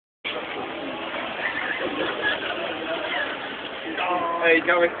Hey,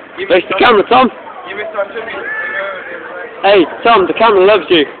 Gary. Face the camera, Tom. You missed on Jimmy. Hey, Tom, the camera loves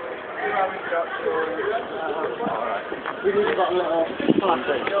you. We just got a little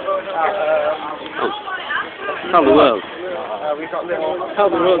plastic. Tell the world. We got little. Tell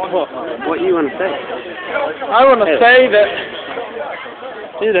the world what you want to say. I want to say that,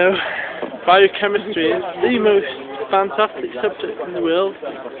 you know, biochemistry is the most fantastic subject in the world,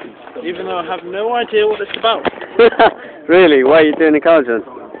 even though I have no idea what it's about. Really? Why are you doing the college then?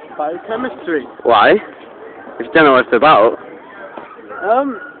 Biochemistry. Why? If you don't know what it's about.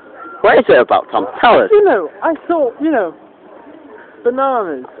 What is it about, Tom? Tell us. You know, I thought, you know,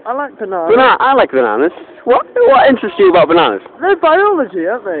 bananas. I like bananas. I like bananas. What interests you about bananas? They're biology,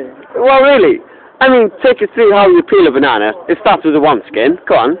 aren't they? Well, really. I mean, take us through how you peel a banana. It starts with the one skin.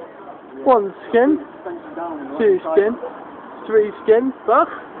 Go on. 1 skin, 2 skin, 3 skin, but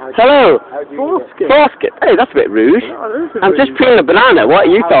Hello. 4 skin. 4 skin. Hey, that's a bit rude. Oh, that is a I'm bit just rude. peeling a banana. What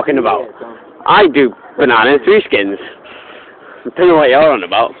are you talking about? I do banana 3 skins. I don't know what you're on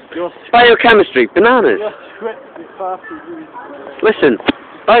about. Biochemistry, bananas. Your script is far too rude. Listen,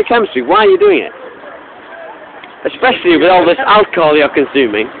 biochemistry, why are you doing it? Especially with all this alcohol you're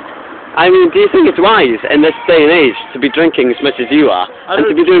consuming. I mean, do you think it's wise in this day and age to be drinking as much as you are and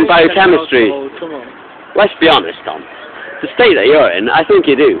to be doing biochemistry? Come on. Let's be honest, Tom. The state that you're in, I think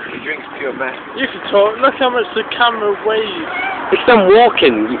you do. He drinks pure mess. You can talk. Look how much the camera weighs. It's them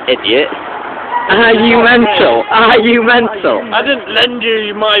walking, you idiot. Are you mental? Are you mental? I didn't lend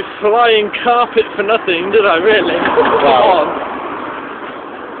you my flying carpet for nothing, did I really? Come on.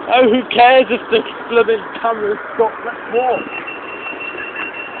 Oh, who cares if the blooming camera's got that walk?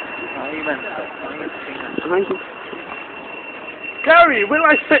 Are you mental? Gary, will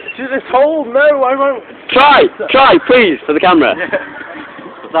I fit through this hole? No, I won't. Try, please, for the camera.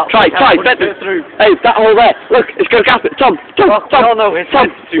 Try, fit through. Hey, that hole there. Look, it's got a gap. Tom. Oh no, his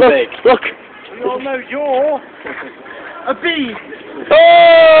head's too big. Look. We all know you're a bee.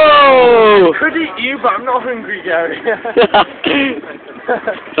 Oh! Could eat you, but I'm not hungry, Gary.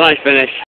 Nice finish.